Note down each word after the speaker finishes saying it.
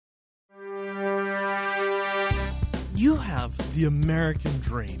You have the American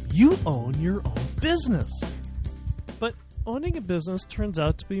dream. You own your own business. But owning a business turns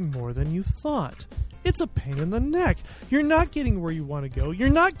out to be more than you thought. It's a pain in the neck. You're not getting where you want to go. You're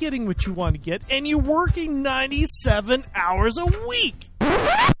not getting what you want to get. And you're working 97 hours a week.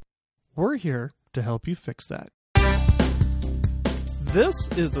 We're here to help you fix that. This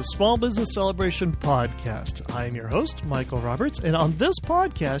is the Small Business Celebration Podcast. I am your host, Michael Roberts, and on this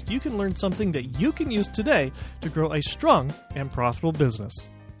podcast, you can learn something that you can use today to grow a strong and profitable business.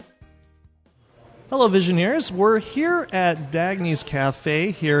 Hello, Visioneers. We're here at Dagny's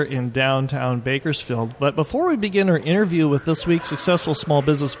Cafe here in downtown Bakersfield. But before we begin our interview with this week's successful small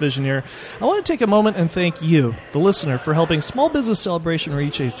business visioneer, I want to take a moment and thank you, the listener, for helping Small Business Celebration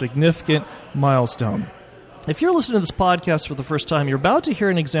reach a significant milestone. If you're listening to this podcast for the first time, you're about to hear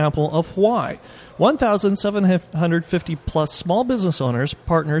an example of why 1,750 plus small business owners,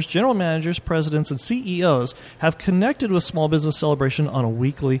 partners, general managers, presidents, and CEOs have connected with Small Business Celebration on a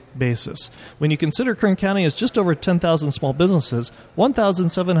weekly basis. When you consider Kern County has just over 10,000 small businesses,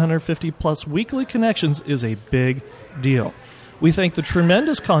 1,750 plus weekly connections is a big deal. We thank the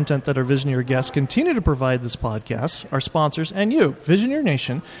tremendous content that our Visioneer guests continue to provide this podcast, our sponsors, and you, Visioneer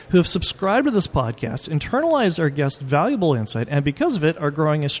Nation, who have subscribed to this podcast, internalized our guests' valuable insight, and because of it are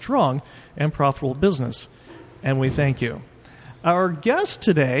growing a strong and profitable business. And we thank you. Our guest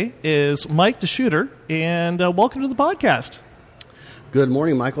today is Mike DeShooter, and welcome to the podcast. Good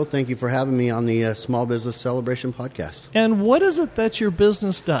morning, Michael. Thank you for having me on the Small Business Celebration podcast. And what is it that your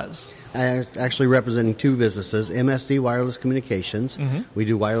business does? I'm actually representing two businesses, MSD Wireless Communications. Mm-hmm. We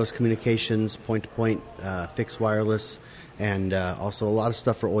do wireless communications, point-to-point, fixed wireless, and also a lot of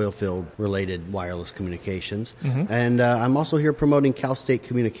stuff for oil field related wireless communications. Mm-hmm. And I'm also here promoting Cal State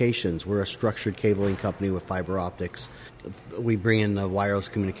Communications. We're a structured cabling company with fiber optics. We bring in the wireless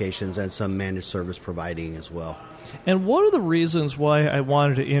communications and some managed service providing as well. And one of the reasons why I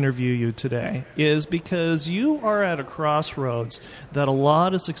wanted to interview you today is because you are at a crossroads that a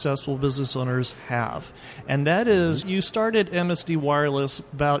lot of successful business owners have. And that is, you started MSD Wireless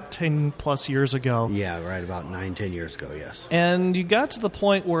about 10 plus years ago. Yeah, right, about 9-10 years ago, yes. And you got to the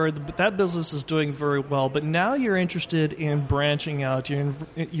point where that business is doing very well, but now you're interested in branching out.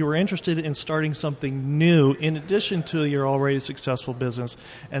 You're interested in starting something new in addition to your already successful business.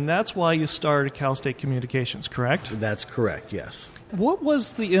 And that's why you started Cal State Communications, correct? That's correct, yes. What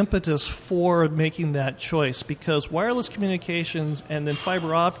was the impetus for making that choice? Because wireless communications and then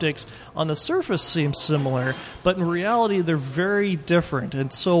fiber optics on the surface seem similar, but in reality they're very different.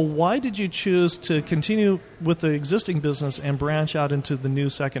 And so why did you choose to continue with the existing business and branch out into the new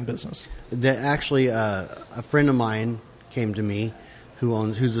second business? Actually, a friend of mine came to me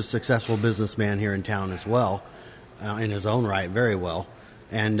who's a successful businessman here in town as well, in his own right, very well.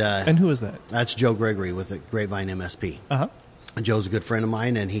 And who is that? That's Joe Gregory with the Grapevine MSP. Uh-huh. Joe's a good friend of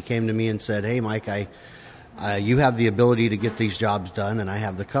mine, and he came to me and said, "Hey, Mike, you have the ability to get these jobs done, and I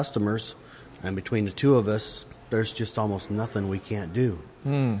have the customers, and between the two of us, there's just almost nothing we can't do."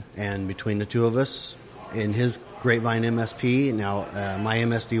 And between the two of us, in his Grapevine MSP, now my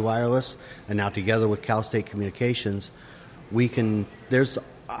MSD Wireless, and now together with Cal State Communications,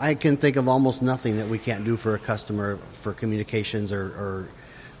 I can think of almost nothing that we can't do for a customer for communications or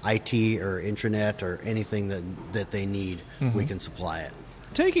IT or intranet or anything that they need. Mm-hmm. We can supply it.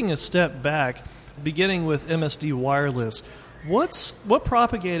 Taking a step back, beginning with MSD Wireless, what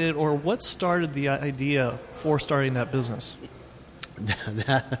propagated or what started the idea for starting that business?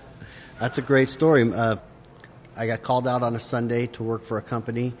 That's a great story. I got called out on a Sunday to work for a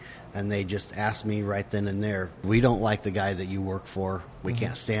company, and they just asked me right then and there, "We don't like the guy that you work for. We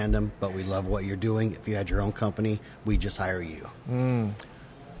can't stand him, but we love what you're doing. If you had your own company, we'd just hire you."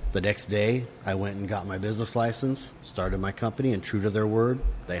 The next day, I went and got my business license, started my company, and true to their word,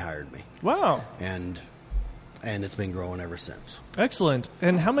 they hired me. Wow. And it's been growing ever since. Excellent.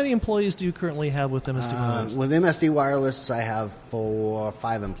 And how many employees do you currently have with MSD Wireless? With MSD Wireless, I have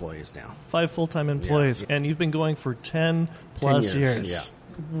 5 employees now. 5 full-time employees. Yeah. And you've been going for 10 plus 10 years. Yeah.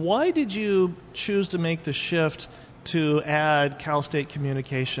 Why did you choose to make the shift to add Cal State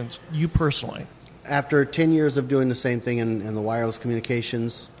Communications, you personally? After 10 years of doing the same thing in the wireless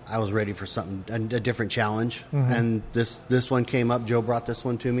communications, I was ready for a different challenge. Mm-hmm. And this one came up. Joe brought this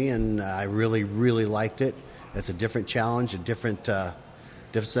one to me, and I really, really liked it. It's a different challenge, a different set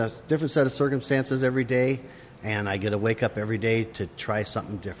of circumstances every day, and I get to wake up every day to try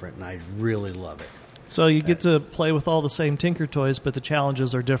something different, and I really love it. So you get to play with all the same Tinker Toys, but the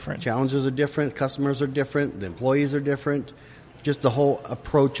challenges are different. Challenges are different, customers are different, the employees are different, just the whole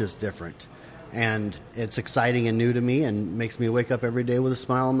approach is different. And it's exciting and new to me and makes me wake up every day with a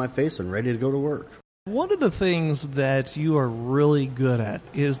smile on my face and ready to go to work. One of the things that you are really good at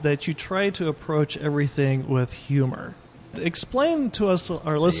is that you try to approach everything with humor. Explain to us,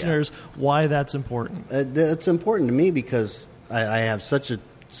 our listeners, why that's important. It's important to me because I have such a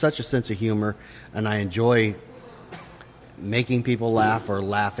sense of humor, and I enjoy making people laugh or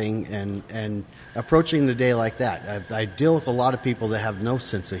laughing and approaching the day like that. I deal with a lot of people that have no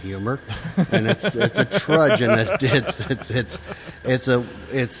sense of humor, and it's a trudge, and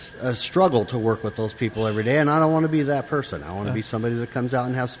it's a struggle to work with those people every day. And I don't want to be that person. I want to be somebody that comes out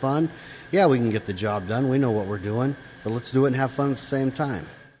and has fun. Yeah, we can get the job done. We know what we're doing, but let's do it and have fun at the same time.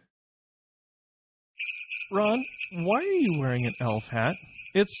 Ron, why are you wearing an elf hat?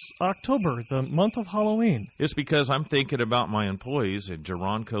 It's October, the month of Halloween. It's because I'm thinking about my employees and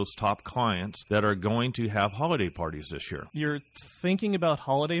Geronco's top clients that are going to have holiday parties this year. You're thinking about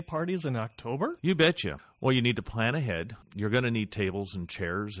holiday parties in October? You betcha. Well, you need to plan ahead. You're going to need tables and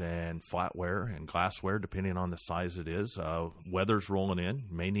chairs and flatware and glassware, depending on the size it is. Weather's rolling in.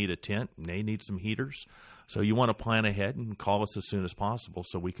 You may need a tent. May need some heaters. So you want to plan ahead and call us as soon as possible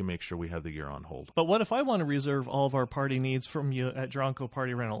so we can make sure we have the gear on hold. But what if I want to reserve all of our party needs from you at Geronco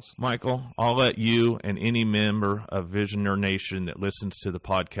Party Rentals? Michael, I'll let you and any member of Visioner Nation that listens to the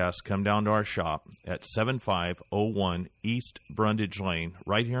podcast come down to our shop at 7501 East Brundage Lane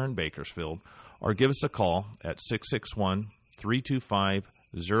right here in Bakersfield, or give us a call at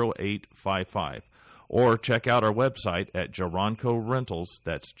 661-325-0855, or check out our website at Geronco Rentals,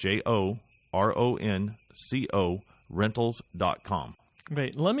 that's JORONCO rentals.com.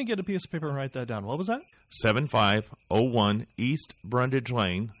 Wait, let me get a piece of paper and write that down. What was that? 7501 East Brundage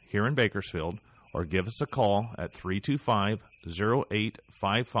Lane here in Bakersfield, or give us a call at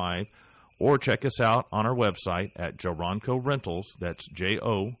 325-0855, or check us out on our website at Geronco Rentals, that's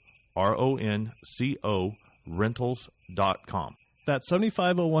JORONCO rentals.com. That's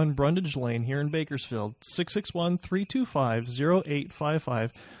 7501 Brundage Lane here in Bakersfield,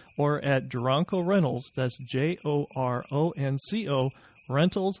 661-325-0855, or at Geronco Rentals, that's JORONCO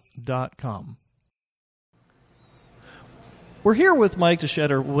rentals.com. We're here with Mike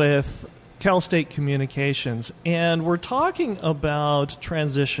DeShetter with Cal State Communications, and we're talking about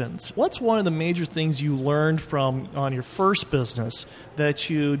transitions. What's one of the major things you learned from on your first business that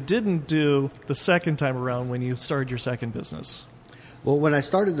you didn't do the second time around when you started your second business? Well, when I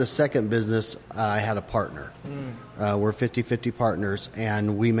started the second business, I had a partner. We're 50-50 partners,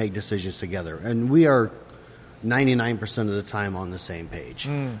 and we make decisions together. And we are 99% of the time on the same page.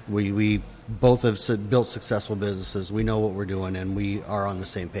 We both have built successful businesses. We know what we're doing, and we are on the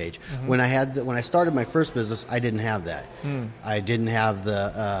same page. When I started my first business, I didn't have that. I didn't have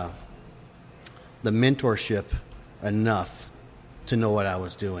the mentorship enough to know what I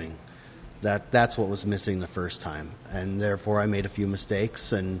was doing. That's what was missing the first time, and therefore I made a few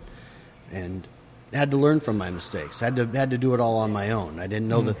mistakes and had to learn from my mistakes. Had to do it all on my own. I didn't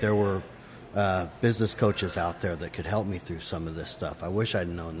know that there were business coaches out there that could help me through some of this stuff. I wish I'd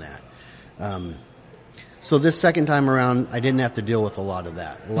known that. So this second time around, I didn't have to deal with a lot of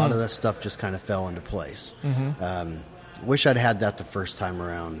that. A lot of that stuff just kind of fell into place. Wish I'd had that the first time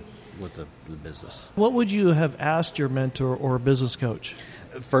around with the business. What would you have asked your mentor or business coach?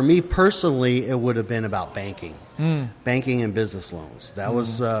 For me personally, it would have been about banking, banking and business loans. That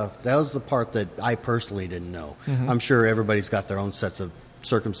was the part that I personally didn't know. I'm sure everybody's got their own sets of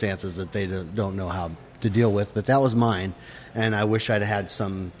circumstances that they don't know how to deal with, but that was mine, and I wish I'd had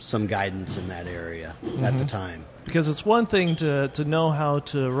some guidance in that area at the time. Because it's one thing to know how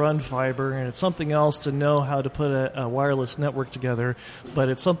to run fiber, and it's something else to know how to put a wireless network together, but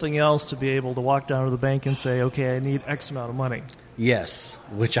it's something else to be able to walk down to the bank and say, okay, I need X amount of money. Yes,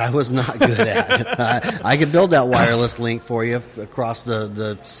 which I was not good at. I could build that wireless link for you across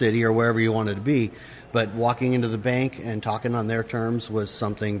the city or wherever you wanted to be, but walking into the bank and talking on their terms was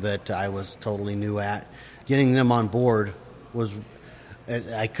something that I was totally new at. Getting them on board was...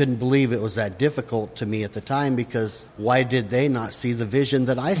 I couldn't believe it was that difficult to me at the time, because why did they not see the vision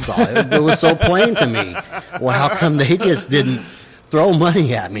that I saw? It was so plain to me. Well, how come they just didn't throw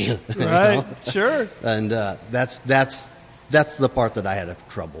money at me? Right, know? Sure. And that's the part that I had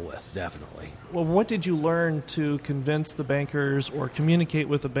trouble with, definitely. Well, what did you learn to convince the bankers or communicate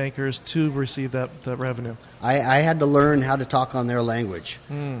with the bankers to receive that revenue? I had to learn how to talk on their language,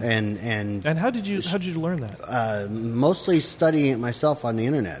 and how did you learn that? Mostly studying it myself on the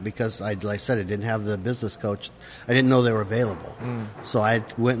internet, because like I said, I didn't have the business coach. I didn't know they were available, so I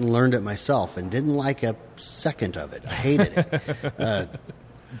went and learned it myself, and didn't like a second of it. I hated it.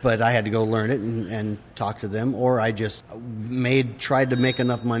 but I had to go learn it and talk to them, or I just tried to make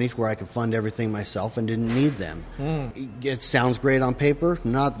enough money to where I could fund everything myself and didn't need them. It sounds great on paper,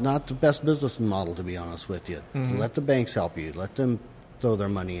 not the best business model, to be honest with you. Let the banks help you. Let them throw their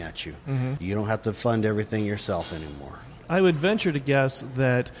money at you. You don't have to fund everything yourself anymore. I would venture to guess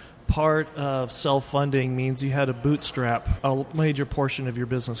that part of self-funding means you had to bootstrap a major portion of your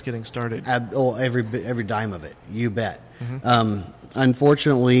business getting started. Every dime of it, you bet.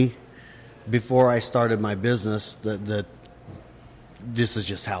 Unfortunately, before I started my business, this is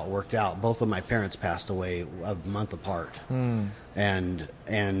just how it worked out. Both of my parents passed away a month apart, and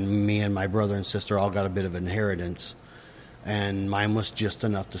me and my brother and sister all got a bit of inheritance, and mine was just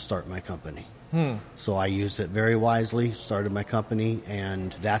enough to start my company. So I used it very wisely, started my company,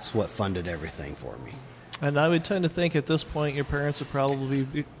 and that's what funded everything for me. And I would tend to think at this point your parents would probably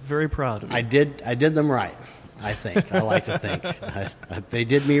be very proud of you. I did them right, I think. I like to think. They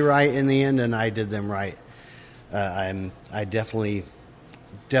did me right in the end, and I did them right. I definitely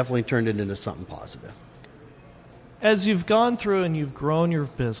turned it into something positive. As you've gone through and you've grown your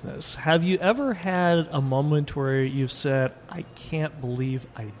business, have you ever had a moment where you've said, I can't believe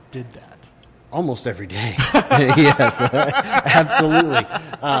I did that? Almost every day. Yes, absolutely.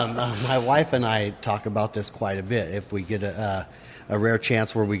 My wife and I talk about this quite a bit. If we get a rare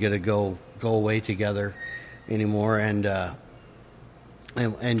chance where we get to go away together anymore and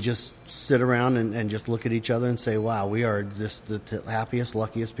just sit around and just look at each other and say, wow, we are just the happiest,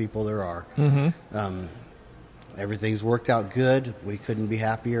 luckiest people there are. Everything's worked out good. We couldn't be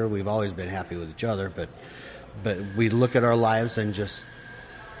happier. We've always been happy with each other, but we look at our lives and just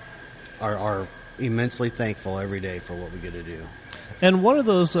are immensely thankful every day for what we get to do. And one of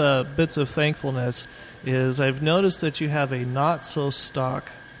those bits of thankfulness is I've noticed that you have a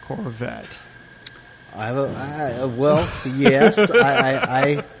not-so-stock Corvette. I have yes.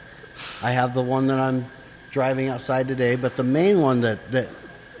 I have the one that I'm driving outside today, but the main one that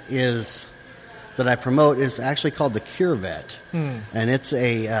I promote is actually called the Curevette, and it's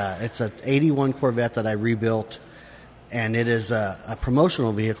a 81 Corvette that I rebuilt. And it is a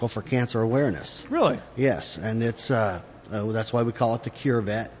promotional vehicle for cancer awareness. Really? Yes, and it's that's why we call it the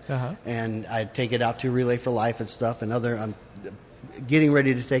Curevette. And I take it out to Relay for Life and stuff. And I'm getting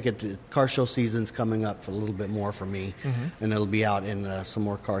ready to take it to car show season's coming up for a little bit more for me, and it'll be out in some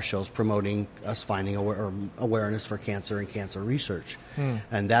more car shows promoting us finding awareness for cancer and cancer research.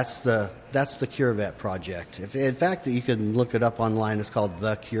 And that's the Curevette project. In fact, you can look it up online. It's called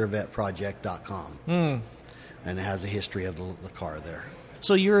thecurevetteproject.com. And it has a history of the car there.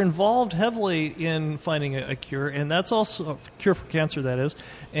 So you're involved heavily in finding a cure, and that's also a cure for cancer, that is.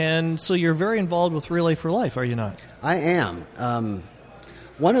 And so you're very involved with Relay for Life, are you not? I am.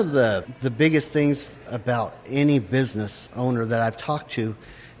 One of the biggest things about any business owner that I've talked to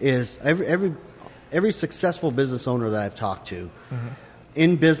is every successful business owner that I've talked to,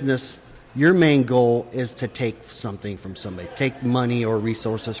 in business, your main goal is to take something from somebody, take money or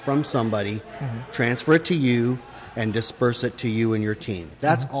resources from somebody, transfer it to you, and disperse it to you and your team.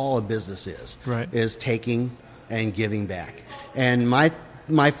 That's all a business is, is taking and giving back. And my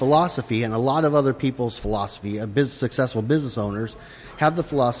philosophy, and a lot of other people's philosophy, successful business owners, have the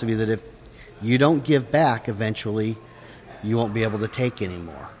philosophy that if you don't give back, eventually you won't be able to take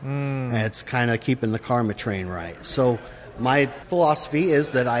anymore. And it's kind of keeping the karma train right. So my philosophy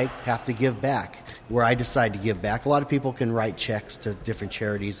is that I have to give back where I decide to give back. A lot of people can write checks to different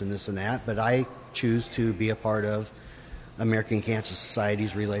charities and this and that, but I choose to be a part of American Cancer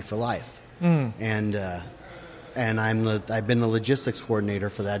Society's Relay for Life. And I've been the logistics coordinator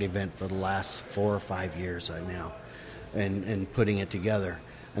for that event for the last 4 or 5 years now, and putting it together.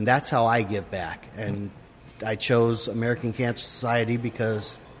 And that's how I give back. And I chose American Cancer Society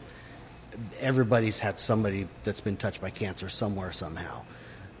because everybody's had somebody that's been touched by cancer somewhere, somehow.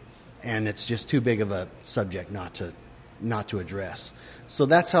 And it's just too big of a subject not to address. So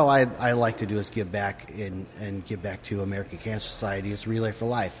that's how I like to do, is give back and give back to American Cancer Society. It's Relay for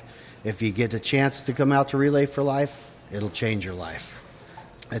Life. If you get a chance to come out to Relay for Life, it'll change your life.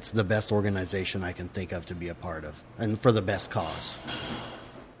 It's the best organization I can think of to be a part of, and for the best cause.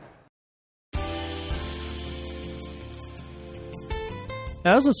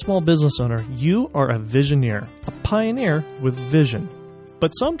 As a small business owner, you are a visioneer, a pioneer with vision. But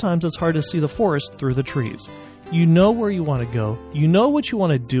sometimes it's hard to see the forest through the trees. You know where you want to go, you know what you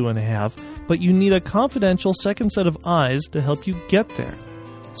want to do and have, but you need a confidential second set of eyes to help you get there.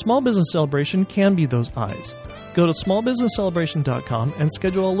 Small Business Celebration can be those eyes. Go to smallbusinesscelebration.com and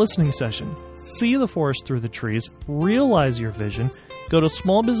schedule a listening session. See the forest through the trees, realize your vision. Go to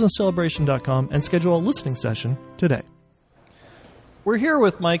smallbusinesscelebration.com and schedule a listening session today. We're here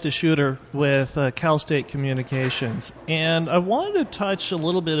with Mike DeShooter with Cal State Communications, and I wanted to touch a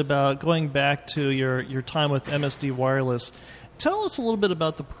little bit about going back to your time with MSD Wireless. Tell us a little bit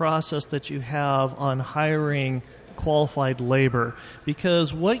about the process that you have on hiring qualified labor,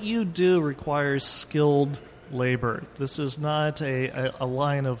 because what you do requires skilled labor. This is not a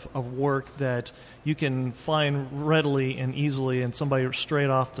line of work that you can find readily and easily in somebody straight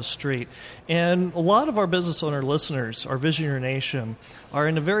off the street. And a lot of our business owner listeners, our Visioneer Nation, are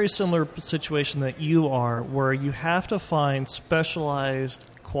in a very similar situation that you are, where you have to find specialized,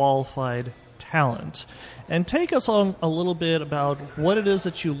 qualified talent. And take us on a little bit about what it is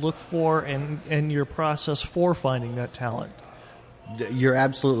that you look for and your process for finding that talent. You're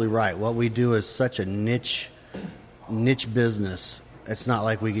absolutely right. What we do is such a niche business. It's not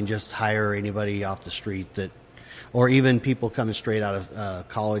like we can just hire anybody off the street or even people coming straight out of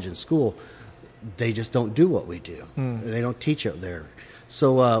college and school. They just don't do what we do. They don't teach it there.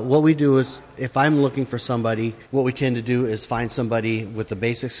 So what we do is, if I'm looking for somebody, what we tend to do is find somebody with the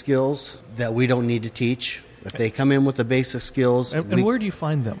basic skills that we don't need to teach. If they come in with the basic skills. And where do you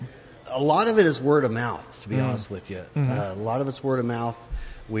find them? A lot of it is word of mouth, to be honest with you. A lot of it's word of mouth.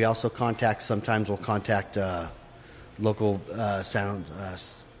 We also sometimes we'll contact local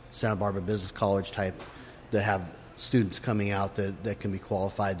Santa Barbara Business College type that have students coming out that can be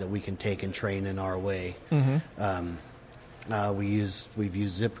qualified, that we can take and train in our way. We've used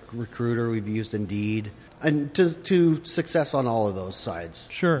ZipRecruiter, we've used Indeed, and to success on all of those sides.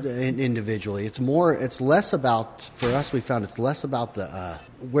 Sure. Individually, it's less about, for us, we found it's less about the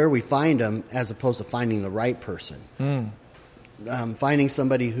where we find them as opposed to finding the right person. Finding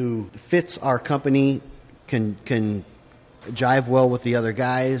somebody who fits our company, can jive well with the other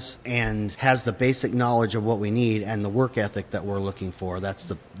guys, and has the basic knowledge of what we need and the work ethic that we're looking for. That's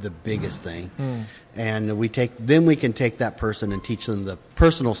the biggest thing. And we can take that person and teach them the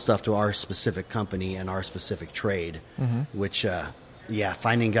personal stuff to our specific company and our specific trade, which,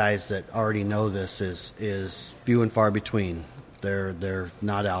 finding guys that already know this is few and far between. They're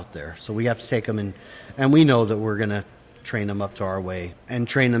not out there. So we have to take them and we know that we're going to train them up to our way and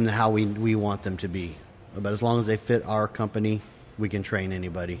train them to how we want them to be. But as long as they fit our company, we can train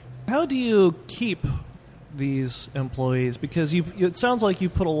anybody. How do you keep these employees? Because it sounds like you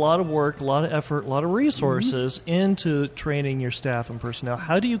put a lot of work, a lot of effort, a lot of resources into training your staff and personnel.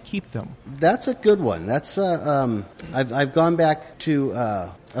 How do you keep them? That's a good one. That's I've gone back to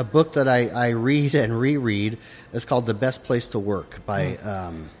a book that I read and reread. It's called The Best Place to Work by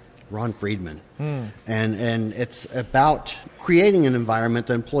Ron Friedman. And it's about creating an environment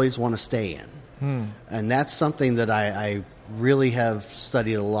that employees want to stay in. And that's something that I really have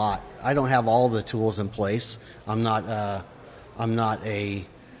studied a lot. I don't have all the tools in place. I'm not a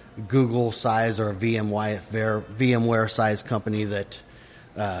Google size or a VMware size company that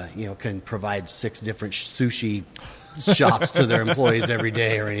can provide 6 different sushi shops to their employees every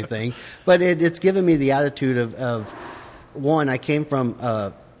day or anything. But it's given me the attitude of one, I came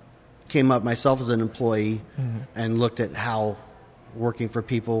up myself as an employee and looked at how working for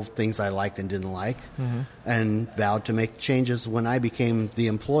people, things I liked and didn't like, and vowed to make changes when I became the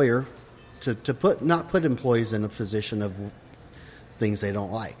employer to not put employees in a position of things they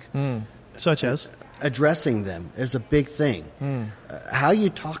don't like. Such as? Addressing them is a big thing. How you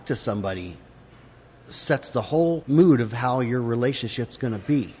talk to somebody sets the whole mood of how your relationship's going to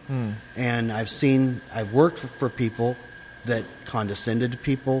be. And I've worked for people that condescended to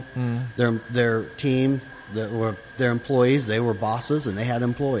people, their team, their employees. They were bosses and they had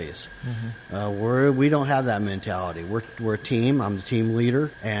employees. We don't have that mentality. We're a team. I'm the team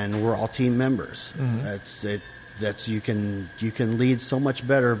leader, and we're all team members. You can lead so much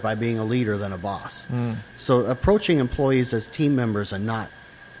better by being a leader than a boss. So approaching employees as team members and not,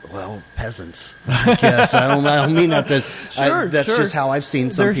 peasants, I guess. I don't mean that. That's just how I've seen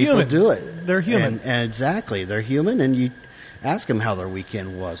some people do it. They're human. And exactly. They're human, and you ask them how their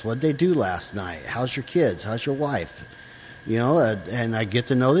weekend was. What did they do last night? How's your kids? How's your wife? And I get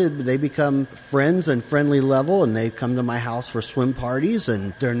to know them. They become friends and friendly level, and they come to my house for swim parties,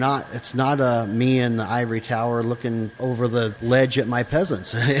 and it's not me in the ivory tower looking over the ledge at my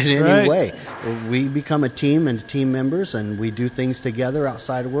peasants in any way. We become a team and team members, and we do things together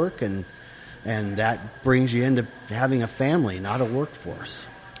outside of work, and that brings you into having a family, not a workforce.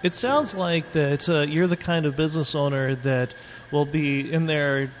 It sounds like that you're the kind of business owner that will be in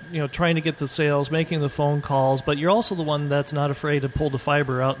there, trying to get the sales, making the phone calls, but you're also the one that's not afraid to pull the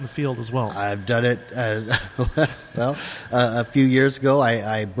fiber out in the field as well. I've done it. A few years ago,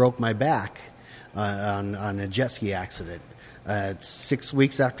 I broke my back on a jet ski accident. 6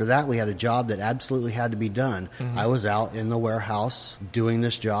 weeks after that, we had a job that absolutely had to be done. I was out in the warehouse doing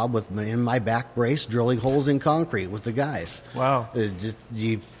this job in my back brace, drilling holes in concrete with the guys. Wow.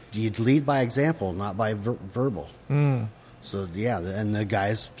 You lead by example, not by verbal. So, yeah, and the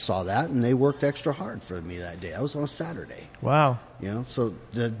guys saw that, and they worked extra hard for me that day. I was on a Saturday. Wow. So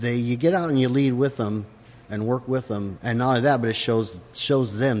you get out and you lead with them and work with them, and not only that, but it shows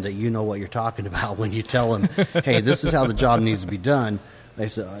them that you know what you're talking about when you tell them, hey, this is how the job needs to be done.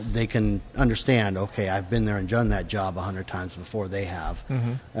 They can understand, okay, I've been there and done that job 100 times before they have,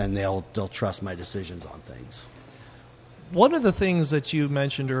 and they'll trust my decisions on things. One of the things that you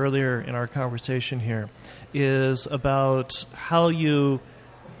mentioned earlier in our conversation here is about how you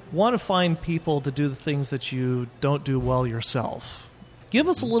want to find people to do the things that you don't do well yourself. Give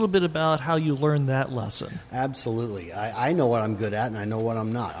us a little bit about how you learned that lesson. Absolutely. I know what I'm good at, and I know what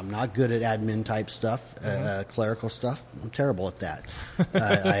I'm not. I'm not good at admin type stuff, clerical stuff. I'm terrible at that.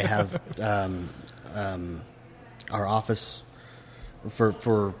 I have our office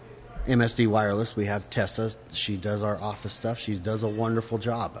for MSD Wireless. We have Tessa. She does our office stuff. She does a wonderful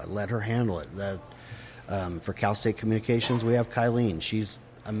job. I let her handle it. For Cal State Communications, we have Kylene. She's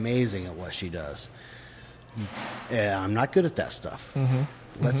amazing at what she does. I'm not good at that stuff.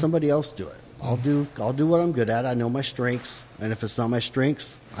 Let somebody else do it. I'll do what I'm good at. I know my strengths, and if it's not my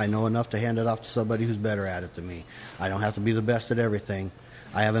strengths, I know enough to hand it off to somebody who's better at it than me. I don't have to be the best at everything.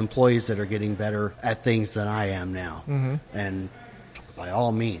 I have employees that are getting better at things than I am now. And by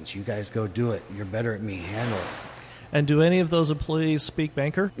all means, you guys go do it. You're better at me. Handle it. And do any of those employees speak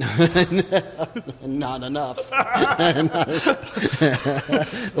banker? Not enough.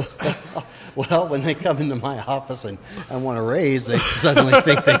 Well, when they come into my office and want a raise, they suddenly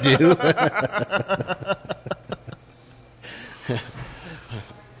think they do.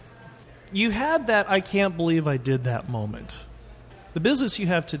 You had that I can't believe I did that moment. The business you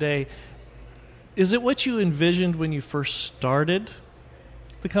have today, is it what you envisioned when you first started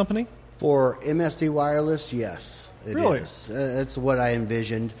the company? For MSD Wireless, yes. It really? is. It's what I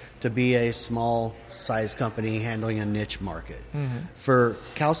envisioned, to be a small-size company handling a niche market. For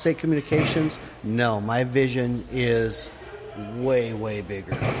Cal State Communications, no. My vision is way, way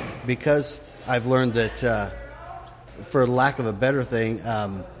bigger. Because I've learned that, for lack of a better thing,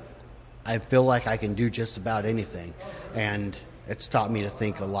 I feel like I can do just about anything. And it's taught me to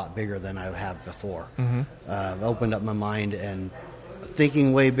think a lot bigger than I have before. I've opened up my mind and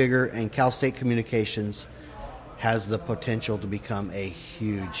thinking way bigger, and Cal State Communications has the potential to become a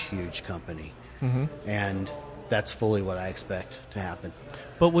huge, huge company. And that's fully what I expect to happen.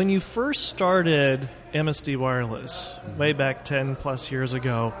 But when you first started MSD Wireless, way back 10 plus years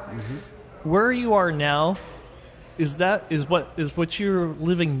ago, where you are now, is what you're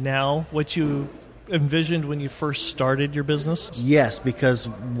living now, what you envisioned when you first started your business? Yes, because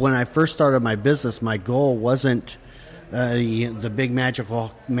when I first started my business, my goal wasn't the big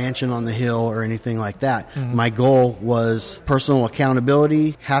magical mansion on the hill or anything like that. My goal was personal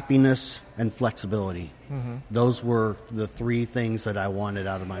accountability, happiness, and flexibility. Those were the three things that I wanted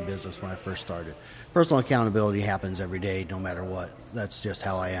out of my business when I first started. Personal accountability happens every day, no matter what. That's just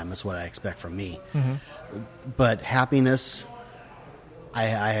how I am. That's what I expect from me. But happiness, I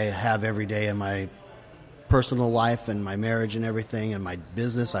have every day in my personal life and my marriage and everything, and my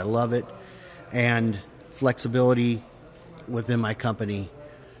business. I love it. And flexibility within my company,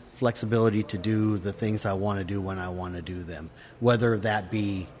 flexibility to do the things I want to do when I want to do them, whether that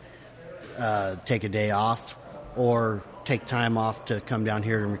be take a day off or take time off to come down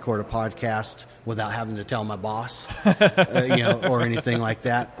here and record a podcast without having to tell my boss, or anything like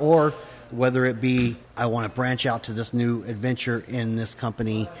that, or whether it be I want to branch out to this new adventure in this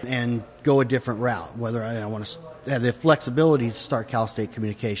company and go a different route, whether I want to have the flexibility to start Cal State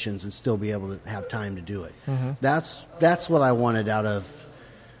Communications and still be able to have time to do it. That's what I wanted out of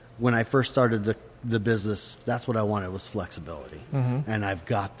when I first started the business. That's what I wanted, was flexibility. And I've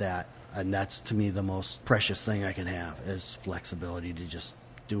got that, and that's, to me, the most precious thing I can have, is flexibility to just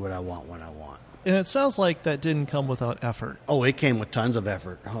do what I want when I want. And it sounds like that didn't come without effort. Oh, it came with tons of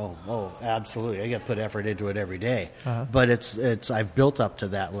effort. Oh, absolutely. I got to put effort into it every day. But it's I've built up to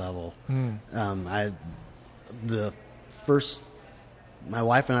that level. My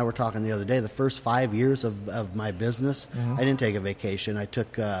wife and I were talking the other day, the first 5 years of my business, I didn't take a vacation. I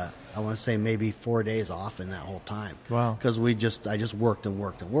took, I want to say, maybe 4 days off in that whole time. Wow. Because I just worked and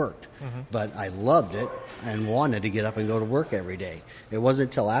worked and worked. But I loved it and wanted to get up and go to work every day. It wasn't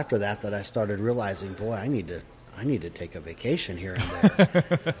until after that I started realizing, boy, I need to take a vacation here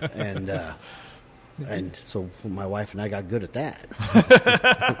and there. And so my wife and I got good at that.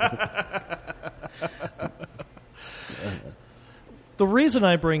 The reason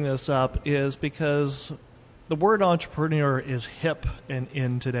I bring this up is because the word entrepreneur is hip and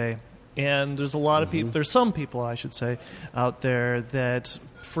in today. And there's a lot of people, there's some people, I should say, out there that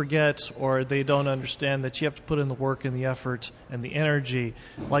forget or they don't understand that you have to put in the work and the effort and the energy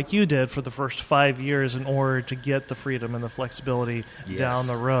like you did for the first 5 years in order to get the freedom and the flexibility down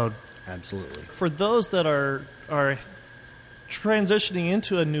the road. Absolutely. For those that are transitioning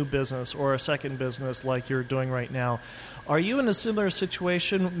into a new business or a second business like you're doing right now, are you in a similar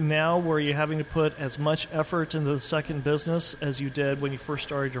situation now where you're having to put as much effort into the second business as you did when you first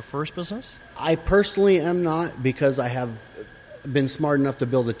started your first business? I personally am not, because I have been smart enough to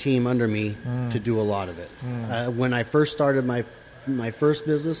build a team under me to do a lot of it. When I first started my first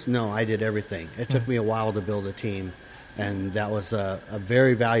business, no, I did everything. It took me a while to build a team, and that was a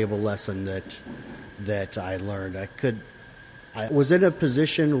very valuable lesson that I learned. I was in a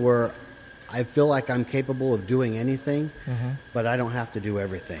position where I feel like I'm capable of doing anything, but I don't have to do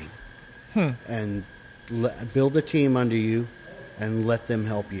everything. And build a team under you and let them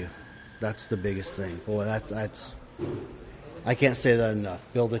help you. That's the biggest thing. Boy, that's I can't say that enough.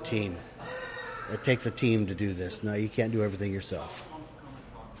 Build a team. It takes a team to do this. No, you can't do everything yourself.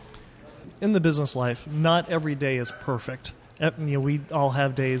 In the business life, not every day is perfect. We all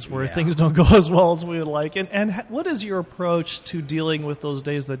have days where things don't go as well as we would like. And what is your approach to dealing with those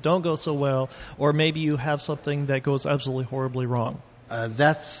days that don't go so well, or maybe you have something that goes absolutely horribly wrong?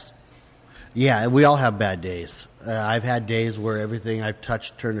 We all have bad days. I've had days where everything I've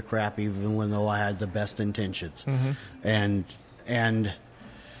touched turned to crap, even though I had the best intentions. And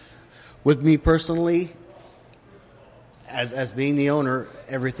with me personally, as being the owner,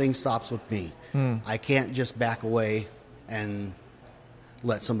 everything stops with me. I can't just back away and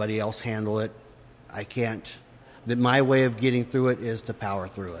let somebody else handle it. I can't. My way of getting through it is to power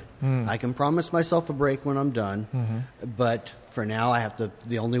through it. I can promise myself a break when I'm done, but for now,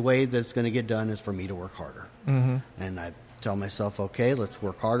 the only way that it's going to get done is for me to work harder. And I tell myself, okay, let's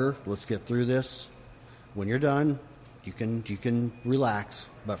work harder. Let's get through this. When you're done, you can relax,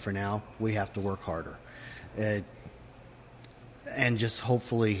 but for now, we have to work harder. And just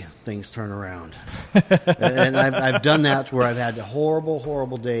hopefully things turn around. And I've done that where I've had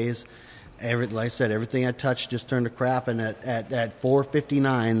horrible days. Like I said, everything I touched just turned to crap. And at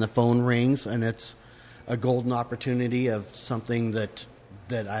 4:59, the phone rings, and it's a golden opportunity of something that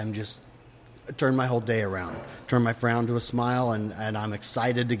I'm just turn my whole day around, turn my frown to a smile, and I'm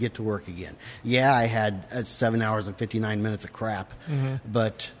excited to get to work again. Yeah, I had 7 hours and 59 minutes of crap,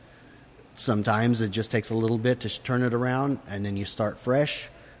 but sometimes it just takes a little bit to turn it around, and then you start fresh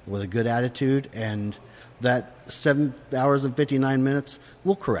with a good attitude, and that 7 hours and 59 minutes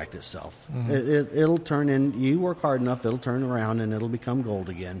will correct itself. It'll turn in. You work hard enough, it'll turn around, and it'll become gold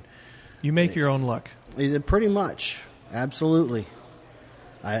again. You make your own luck. Pretty much. Absolutely.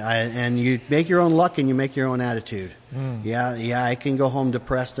 And you make your own luck and you make your own attitude. Yeah, I can go home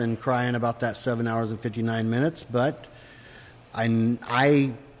depressed and crying about that 7 hours and 59 minutes, but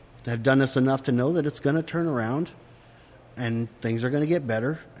I have done this enough to know that it's going to turn around and things are going to get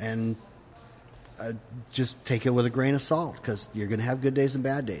better, and just take it with a grain of salt, because you're going to have good days and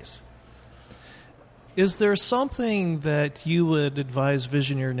bad days. Is there something that you would advise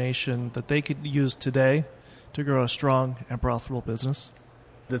Visioneer Nation that they could use today to grow a strong and profitable business?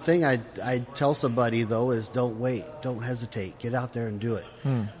 The thing I tell somebody, though, is don't wait. Don't hesitate. Get out there and do it.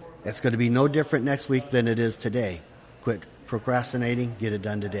 It's going to be no different next week than it is today. Quit procrastinating. Get it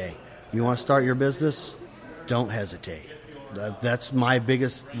done today. If you want to start your business, don't hesitate. That's my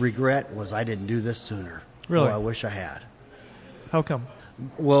biggest regret, was I didn't do this sooner. Really? Oh, I wish I had. How come?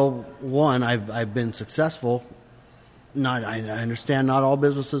 Well, one, I've been successful. I understand not all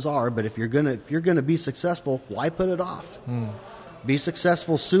businesses are, but if you're gonna be successful, why put it off? Be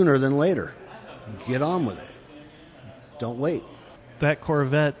successful sooner than later. Get on with it. Don't wait. That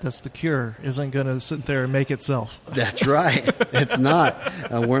Corvette, that's the cure, isn't going to sit there and make itself. That's right. It's not.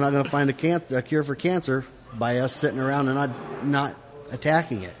 We're not going to find a cure for cancer by us sitting around and not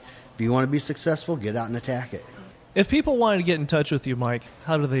attacking it. If you want to be successful, get out and attack it. If people wanted to get in touch with you, Mike,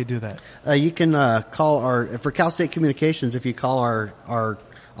 how do they do that? You can call for Cal State Communications, if you call our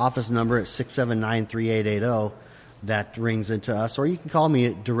office number at 679-3880, that rings into us. Or you can call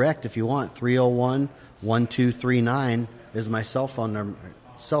me direct if you want. 301-1239 is my cell phone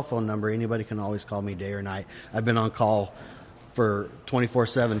number. Anybody can always call me day or night. I've been on call for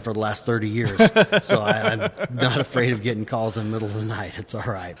 24/7 for the last 30 years, so I'm not afraid of getting calls in the middle of the night. It's all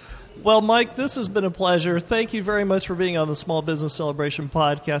right. Well, Mike, this has been a pleasure. Thank you very much for being on the Small Business Celebration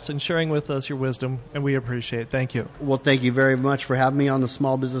podcast and sharing with us your wisdom, and we appreciate it. Thank you. Well, thank you very much for having me on the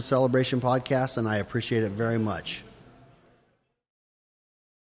Small Business Celebration podcast, and I appreciate it very much.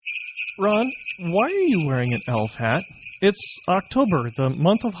 Ron, why are you wearing an elf hat? It's October, the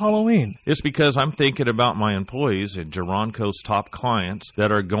month of Halloween. It's because I'm thinking about my employees and Geronco's top clients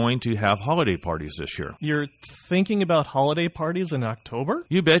that are going to have holiday parties this year. You're thinking about holiday parties in October?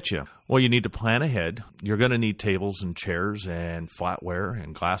 You betcha. Well, you need to plan ahead. You're going to need tables and chairs and flatware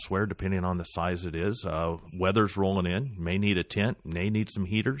and glassware, depending on the size it is. Weather's rolling in. May need a tent. May need some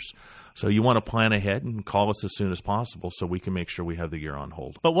heaters. So you want to plan ahead and call us as soon as possible so we can make sure we have the gear on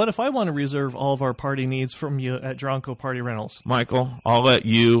hold. But what if I want to reserve all of our party needs from you at Geronco Party Rentals? Michael, I'll let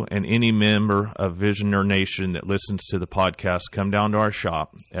you and any member of Visioneer Nation that listens to the podcast come down to our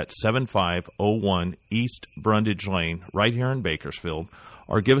shop at 7501 East Brundage Lane right here in Bakersfield,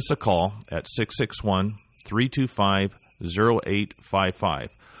 or give us a call at 661-325-0855,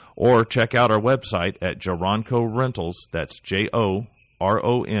 or check out our website at Geronco Rentals, that's Joronco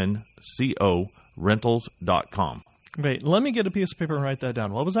Rentals.com. Wait, let me get a piece of paper and write that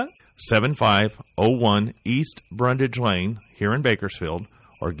down. What was that? 7501 East Brundage Lane here in Bakersfield,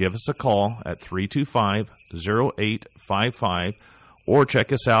 or give us a call at 325-0855, or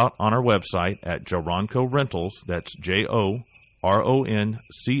check us out on our website at Geronco Rentals, that's Joronco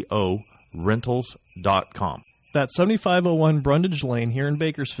Rentals.com. That's 7501 Brundage Lane here in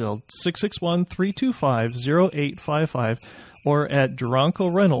Bakersfield, 661-325-0855, or at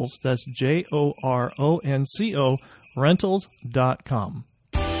Geronco Rentals, that's Joronco Rentals.com.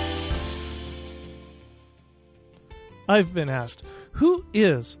 I've been asked, who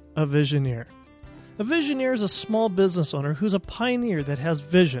is a Visioneer? A Visioneer is a small business owner who's a pioneer that has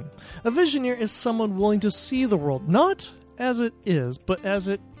vision. A Visioneer is someone willing to see the world, not as it is, but as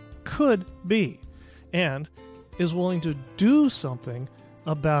it could be, and is willing to do something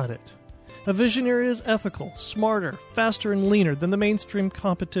about it. A Visioneer is ethical, smarter, faster, and leaner than the mainstream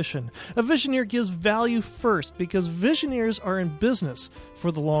competition. A Visioneer gives value first because Visioneers are in business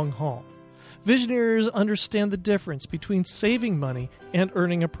for the long haul. Visioneers understand the difference between saving money and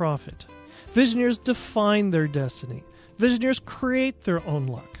earning a profit. Visioneers define their destiny. Visioneers create their own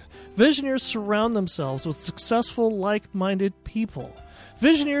luck. Visioneers surround themselves with successful, like-minded people.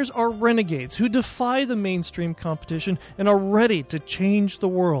 Visioneers are renegades who defy the mainstream competition and are ready to change the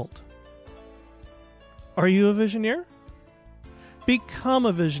world. Are you a Visioneer? Become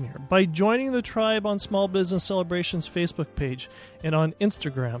a Visioneer by joining the tribe on Small Business Celebration's Facebook page and on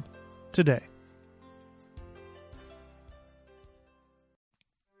Instagram today.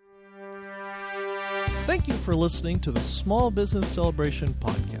 Thank you for listening to the Small Business Celebration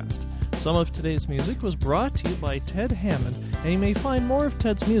podcast. Some of today's music was brought to you by Ted Hammond, and you may find more of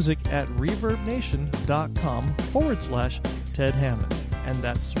Ted's music at ReverbNation.com/Ted Hammond. And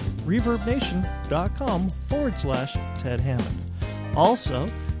that's ReverbNation.com/Ted Hammond. Also,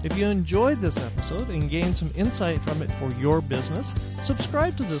 if you enjoyed this episode and gained some insight from it for your business,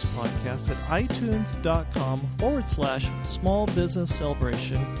 subscribe to this podcast at iTunes.com/Small Business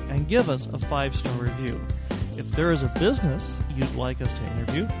Celebration and give us a 5-star review. If there is a business you'd like us to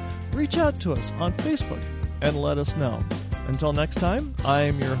interview, reach out to us on Facebook and let us know. Until next time, I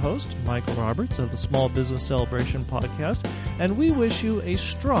am your host, Michael Roberts of the Small Business Celebration podcast, and we wish you a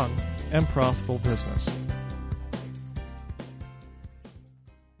strong and profitable business.